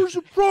up, we're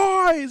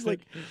surprised!" Like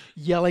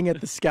yelling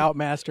at the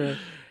scoutmaster.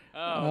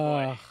 Oh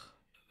boy.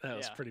 That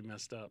was Yeah. pretty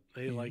messed up.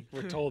 They like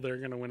were told they were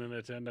going to win a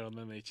Nintendo, and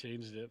then they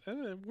changed it.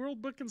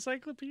 World Book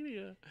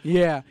Encyclopedia.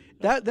 Yeah,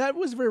 that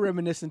was very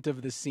reminiscent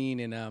of the scene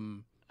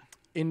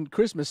in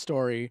Christmas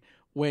Story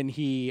when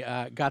he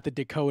got the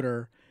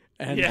decoder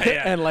and Yeah,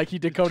 yeah. and like he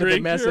decoded Drink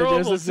the message. your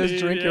It says Ovaltine,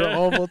 "Drink your yeah.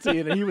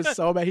 Ovaltine," and he was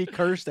so bad. He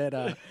cursed at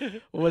what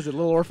was it,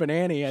 Little Orphan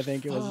Annie? I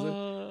think it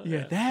was.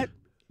 Yeah, that.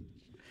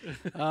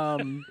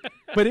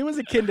 But it was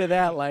akin to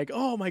that, like,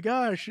 oh my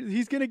gosh,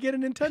 he's gonna get a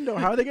Nintendo.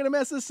 How are they gonna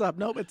mess this up?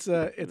 Nope, it's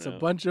a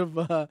bunch of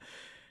Which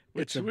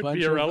it's a would bunch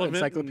be of irrelevant.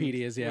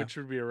 encyclopedias. Yeah, Which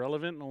would be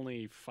irrelevant in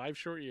only 5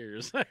 short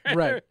years.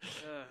 right.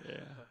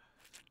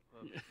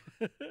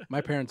 Uh,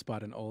 My parents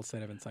bought an old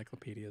set of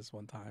encyclopedias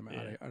one time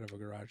Yeah. out of a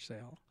garage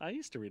sale. I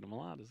used to read them a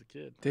lot as a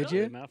kid. Did Oddly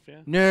you? Enough, yeah.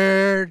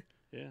 Nerd.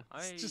 Yeah.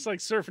 I- It's just like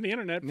surfing the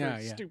internet for Yeah,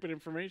 yeah. stupid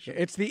information.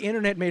 It's the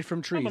internet made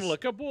from trees. I'm going to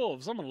look up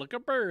wolves. I'm going to look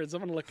up birds.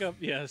 I'm going to look up,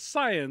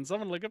 science. I'm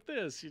going to look up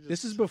this.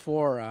 This is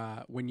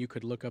before when you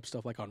could look up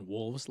stuff like on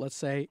wolves, let's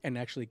say, and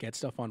actually get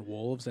stuff on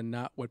wolves, and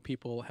not what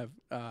people have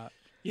now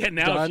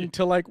done if you,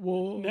 to like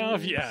wolves. now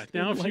if you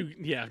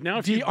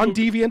on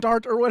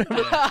DeviantArt or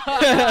whatever.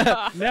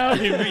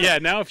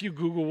 now if you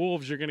Google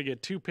wolves, you're going to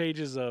get 2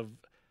 pages of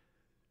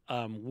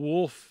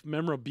wolf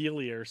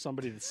memorabilia or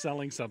somebody that's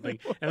selling something,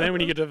 and then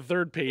when you get to the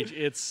 3rd page,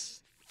 it's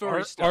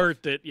Furry stuff.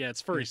 art that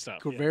it's furry stuff.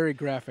 Yeah. Very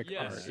graphic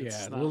Yes. art. It's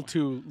Yeah, a not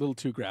little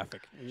too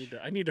graphic.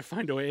 I need to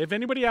find a way. If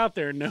anybody out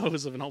there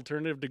knows of an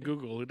alternative to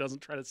Google who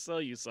doesn't try to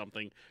sell you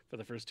something for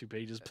the first 2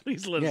 pages,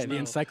 please let Yeah, us know. the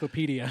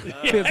Encyclopedia.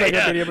 Yeah, The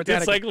Encyclopedia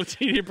Britannica.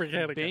 Encyclopedia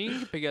Britannica.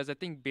 Bing, because I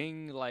think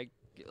Bing Bing.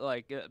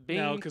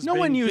 No, because No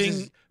one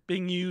uses-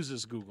 Bing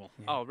uses Google.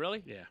 Oh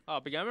really? Yeah. Oh,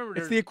 but I remember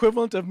It's there's the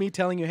equivalent of me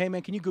telling you, "Hey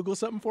man, can you Google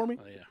something for me?"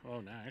 Oh yeah.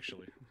 Oh no,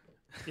 actually.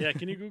 Yeah.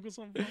 Can you Google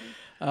something?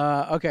 For me?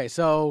 Okay,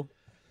 so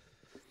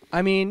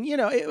I mean,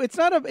 it's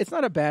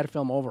not a bad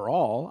film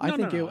overall.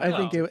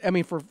 I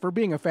mean, for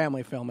being a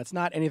family film, it's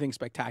not anything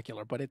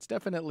spectacular, but it's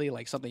definitely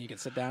like something you can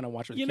sit down and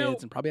watch with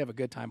kids and probably have a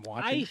good time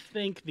watching. I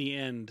think the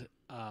end,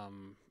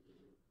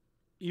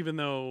 even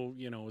though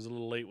it was a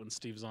little late when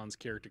Steve Zahn's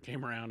character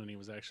came around and he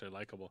was actually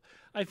likable,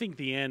 I think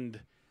the end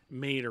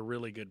made a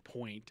really good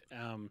point.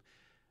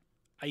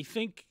 I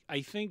think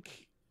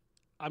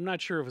I'm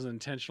not sure if it was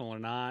intentional or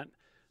not,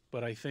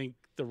 but I think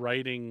the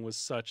writing was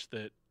such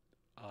that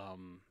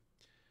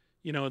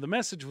the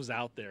message was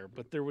out there,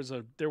 but there was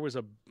a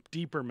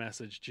deeper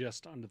message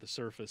just under the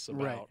surface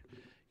about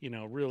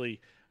really.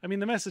 I mean,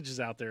 the message is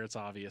out there; it's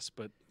obvious,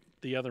 but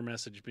the other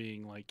message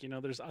being like,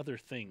 there's other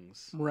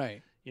things,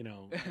 right?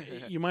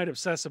 You might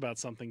obsess about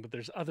something, but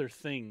there's other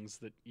things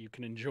that you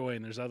can enjoy,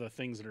 and there's other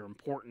things that are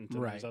important,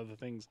 and there's other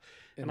things.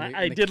 And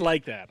I did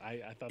like that.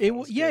 I thought that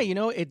was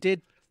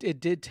good. It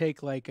did take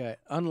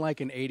unlike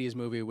an 80s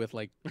movie with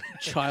like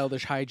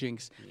childish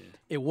hijinks. Yeah.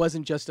 It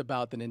wasn't just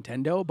about the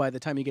Nintendo. By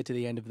the time you get to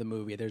the end of the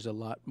movie, there's a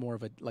lot more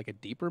of a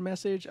deeper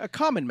message, a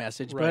common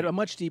message, but a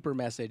much deeper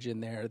message in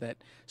there that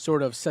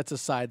sort of sets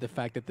aside the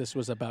fact that this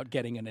was about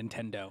getting a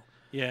Nintendo.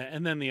 Yeah,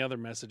 and then the other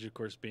message, of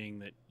course, being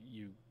that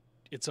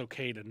it's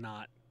okay to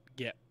not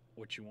get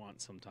what you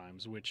want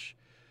sometimes, which,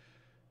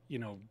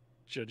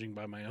 judging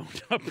by my own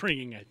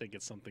upbringing, I think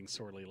it's something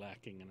sorely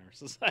lacking in our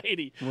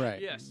society.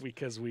 Right. Yes.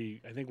 Because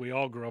I think we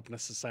all grew up in a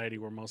society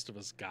where most of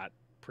us got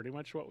pretty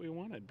much what we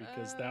wanted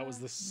because that was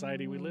the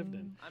society we lived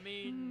in. I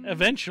mean,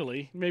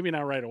 eventually, maybe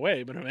not right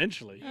away, but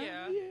eventually.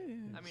 Yeah.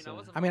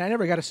 I mean, I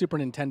never got a Super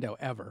Nintendo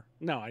ever.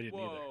 No, I didn't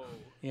either.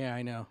 Yeah,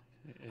 I know.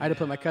 I had to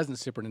play my cousin's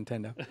Super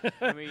Nintendo.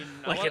 I mean,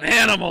 like an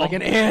animal. Like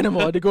an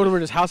animal. I had to go to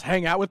his house,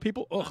 hang out with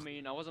people. Ugh. I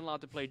mean, I wasn't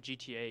allowed to play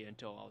GTA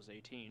until I was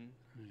 18.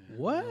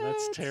 What?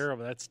 That's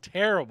terrible. That's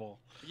terrible.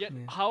 Yeah.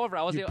 However,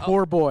 I was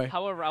poor boy.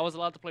 However, I was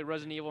allowed to play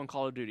Resident Evil and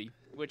Call of Duty,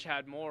 which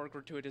had more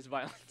gratuitous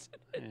violence.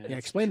 Yeah,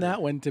 explain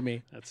that one to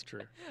me. That's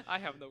true. I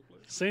have no clue.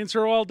 Saints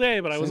Row all day,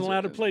 but I wasn't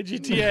allowed to play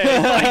GTA.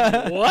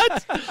 Like,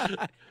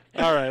 what?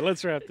 All right,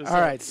 let's wrap this up.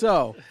 All right,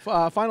 so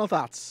final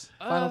thoughts.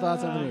 Final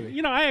thoughts on the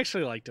movie. I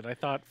actually liked it. I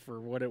thought for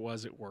what it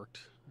was, it worked.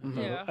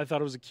 Yeah. I thought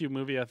it was a cute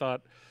movie. I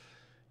thought,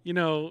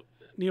 Neil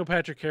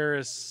Patrick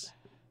Harris,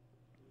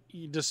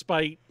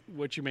 despite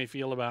what you may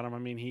feel about him, I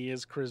mean, he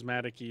is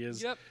charismatic. He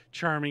is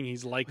charming.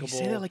 He's likable. You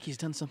say that like he's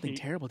done something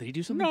terrible. Did he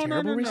do something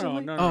terrible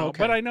recently? No. Oh,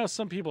 okay. But I know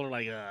some people are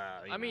like,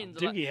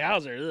 Doogie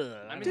Howser.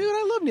 Dude,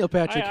 I love Neil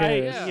Patrick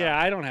Harris.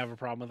 I don't have a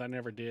problem with it. I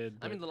never did.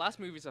 I mean, the last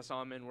movies I saw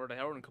him in were the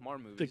Harold and Kumar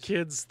movies. The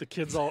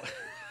kids all,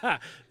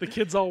 the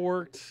kids all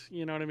worked.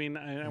 You know what I mean?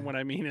 And what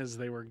I mean is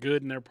they were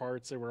good in their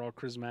parts. They were all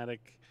charismatic.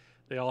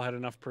 They all had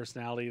enough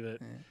personality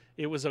that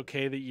it was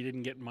okay that you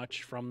didn't get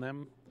much from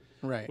them.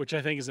 Right. Which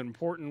I think is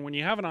important. When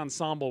you have an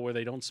ensemble where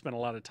they don't spend a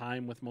lot of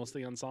time with most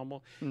of the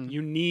ensemble, you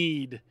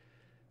need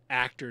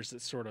actors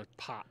that sort of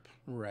pop.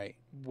 Right.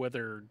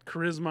 Whether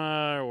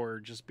charisma or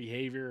just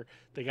behavior,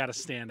 they got to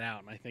stand out.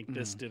 And I think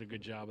this did a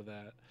good job of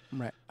that.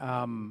 Right.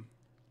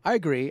 I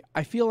agree.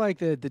 I feel like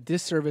the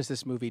disservice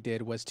this movie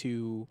did was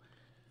to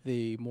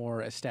the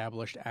more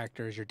established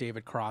actors. Your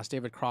David Cross.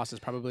 David Cross is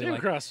probably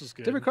David Cross was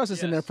good. David Cross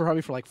is in there for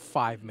probably for like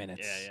 5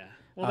 minutes. Yeah.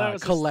 Well, that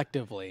was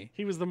collectively.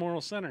 He was the moral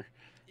center.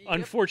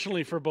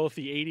 Unfortunately for both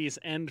the 80s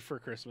and for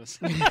Christmas.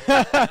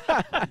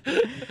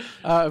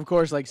 Of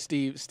course, like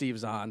Steve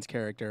Zahn's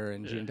character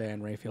and Jean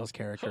Diane Raphael's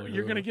character. Oh,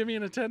 you're going to give me a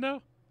Nintendo?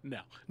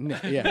 No.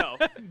 Yeah.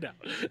 No.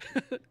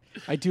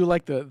 I do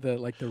like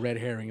the red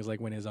herring is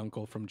like when his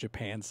uncle from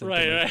Japan sent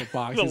him the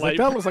box. The He's like,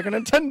 that looks like a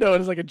Nintendo,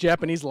 and it's like a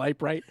Japanese light,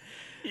 right?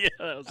 Yeah,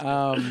 that was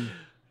cool.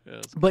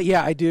 But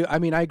yeah, I do. I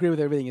mean, I agree with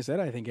everything you said.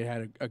 I think it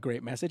had a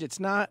great message. It's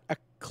not a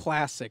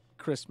classic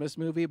Christmas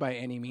movie by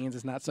any means.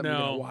 It's not something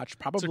you're going to watch.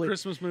 Probably it's a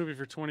Christmas movie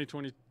for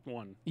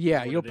 2021.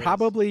 Yeah, you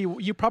probably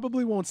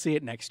won't see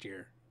it next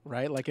year,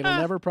 right? Like it'll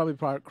never probably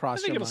cross your mind.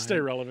 I think it'll stay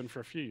relevant for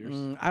a few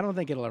years. I don't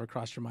think it'll ever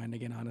cross your mind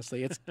again.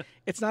 Honestly,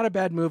 it's not a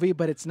bad movie,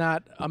 but it's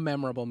not a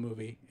memorable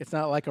movie. It's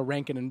not like a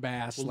Rankin and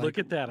Bass. Well, look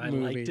at that! I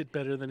liked it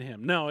better than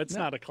him. No, it's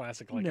not a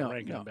classic like a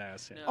Rankin and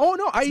Bass. Yeah. Oh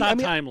no, it's not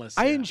timeless.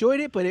 I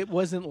enjoyed it, but it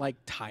wasn't like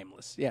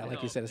timeless. Yeah,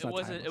 like you said, it's not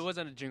timeless. It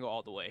wasn't a Jingle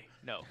All the Way.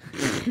 No.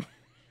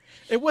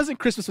 It wasn't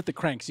Christmas with the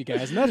Cranks, you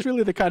guys, and that's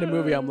really the kind of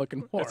movie I'm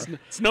looking for.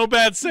 It's no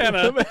bad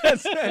Santa.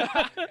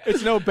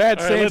 It's no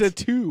bad Santa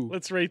 2.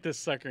 Let's rate this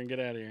sucker and get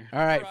out of here.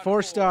 All right,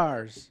 4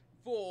 stars.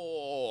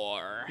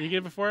 4. You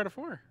gave it 4 out of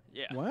 4.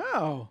 Yeah.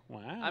 Wow.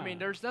 I mean,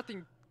 there's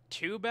nothing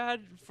too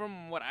bad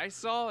from what I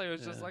saw. It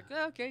was just like,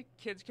 okay,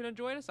 kids can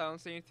enjoy this. I don't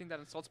see anything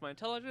that insults my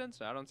intelligence.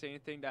 I don't see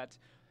anything that's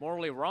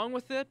morally wrong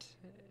with it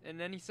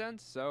in any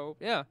sense. So,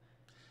 yeah.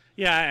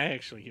 Yeah, I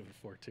actually give it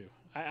 4 too.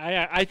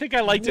 I think I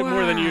liked it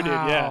more than you did.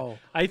 Yeah,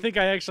 I think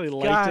I actually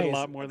liked it a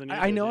lot more than you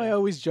did. I know I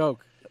always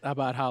joke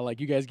about how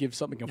like you guys give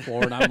something a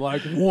 4 and I'm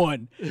like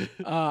 1.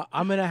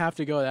 I'm gonna have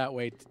to go that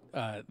way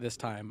this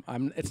time.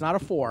 It's not a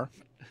 4,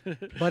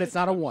 but it's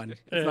not a 1.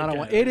 It's not a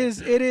 1. It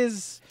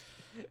is.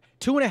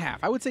 2.5.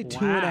 I would say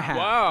 2.5.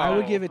 Wow. I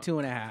would give it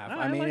 2.5.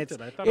 I mean, liked it's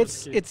it. I thought it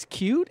was cute. it's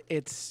cute.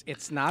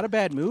 It's not a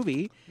bad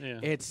movie. Yeah.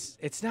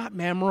 It's not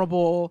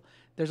memorable.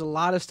 There's a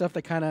lot of stuff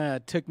that kind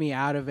of took me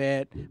out of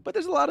it, but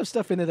there's a lot of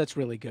stuff in there that's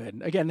really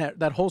good. Again,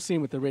 that whole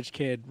scene with the rich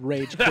kid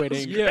rage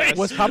quitting great.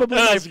 was probably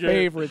That my was great.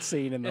 favorite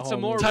scene in the It's whole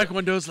a more- movie.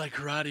 Taekwondo's like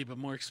karate, but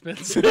more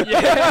expensive.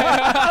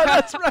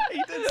 That's right.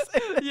 It's-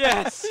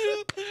 Yes.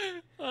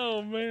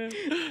 Oh man.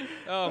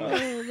 Oh,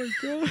 Oh my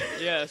god.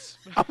 yes.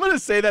 I'm gonna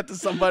say that to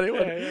somebody.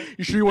 Yeah, yeah.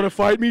 You sure you want to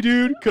fight me,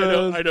 dude?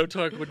 Cause I know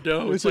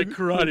Taekwondo. It's Listen- like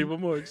karate, but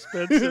more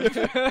expensive.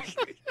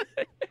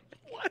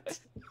 What?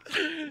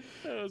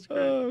 That was great.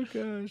 oh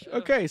gosh.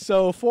 Okay,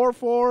 so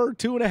 4.4,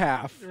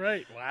 2.5.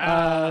 Right.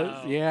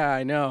 Wow. Yeah,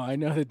 I know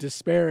the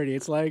disparity.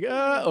 It's like,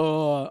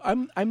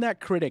 I'm that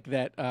critic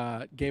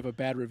that gave a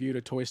bad review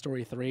to Toy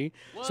Story 3,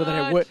 so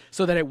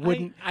that it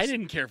wouldn't, I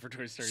didn't care for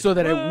Toy Story. so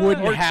that it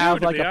wouldn't Or two, have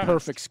to like be a honest.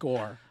 perfect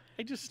score.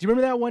 I just Do you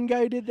remember that one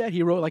guy who did that?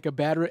 He wrote like a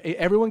bad.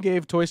 Everyone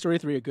gave Toy Story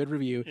 3 a good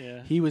review.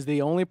 Yeah. He was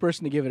the only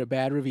person to give it a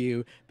bad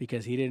review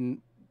because he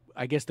didn't.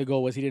 I guess the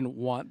goal was he didn't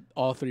want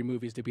all three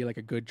movies to be like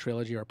a good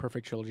trilogy or a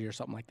perfect trilogy or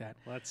something like that.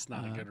 that's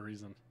not a good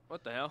reason.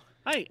 What the hell?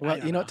 Well, I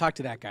don't know. talk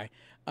to that guy.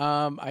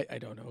 I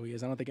don't know who he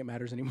is. I don't think it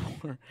matters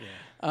anymore.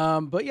 Yeah.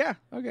 But yeah,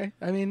 okay.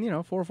 I mean,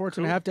 4,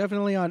 2.5,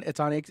 definitely on. It's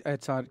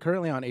on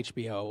currently on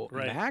HBO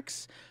Right.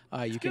 Max.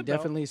 You can good, though.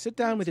 definitely sit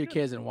down with your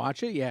kids and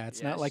watch it. Yeah,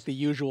 it's not Yes. like the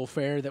usual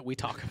fare that we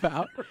talk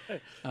about.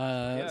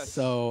 Yes.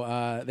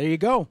 So there you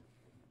go.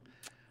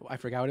 I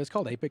forgot what it's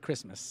called. 8-Bit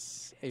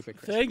Christmas. 8-Bit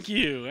Christmas. Thank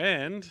you.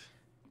 And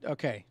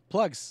Okay,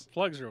 plugs.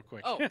 plugs real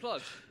quick. Oh,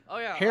 plugs. Oh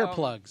yeah. Hair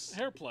plugs.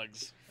 Hair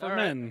plugs for All right.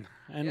 men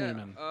and Yeah.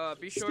 women.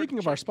 Be sure Speaking to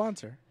of our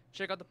sponsor.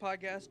 check out the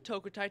podcast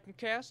Toku Titan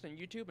Cast on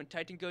YouTube and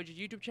Titan Goji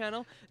YouTube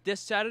channel. This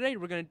Saturday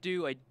we're gonna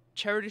do a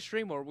charity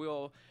stream where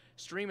we'll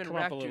stream and Come up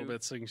react a little to.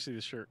 bit so you can see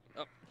the shirt.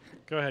 Oh.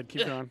 Go ahead.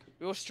 Keep going.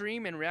 We will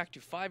stream and react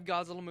to 5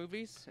 Godzilla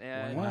movies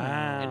and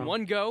Wow. in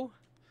one go.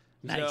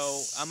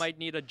 Nice. So I might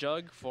need a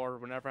jug for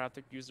whenever I have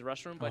to use the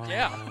restroom. But Oh,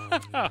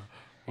 yeah.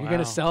 You're Wow.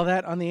 gonna sell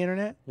that on the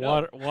internet?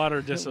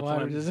 Water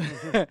discipline.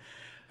 All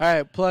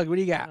right, plug. What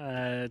do you got?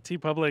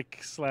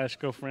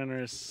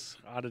 TeePublic/GoFrienders,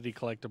 Oddity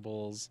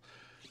Collectibles,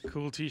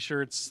 cool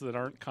T-shirts that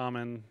aren't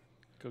common.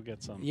 Go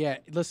get some. Yeah,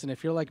 listen.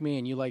 If you're like me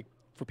and you like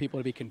for people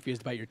to be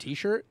confused about your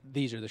T-shirt,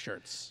 these are the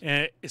shirts.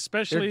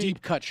 Especially They're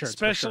deep cut shirts. for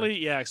Especially,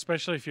 sure. yeah,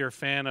 especially if you're a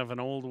fan of an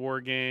old war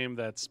game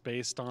that's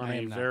based on I a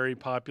am not. very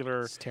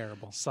popular It's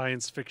terrible.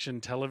 science fiction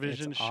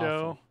television It's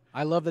show. awful.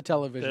 I love the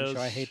television Those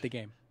show. I hate the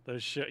game.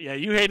 Yeah,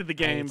 you hated the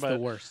game, It's but the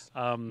worst.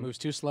 Moves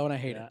too slow and I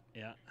hate yeah, it.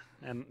 yeah.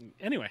 And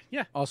anyway,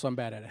 yeah. Also, I'm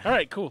bad at it. All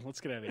right, cool. Let's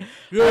get out of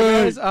here.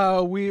 All right,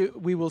 guys.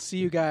 We will see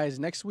you guys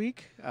next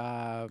week.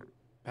 Have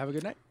a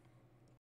good night.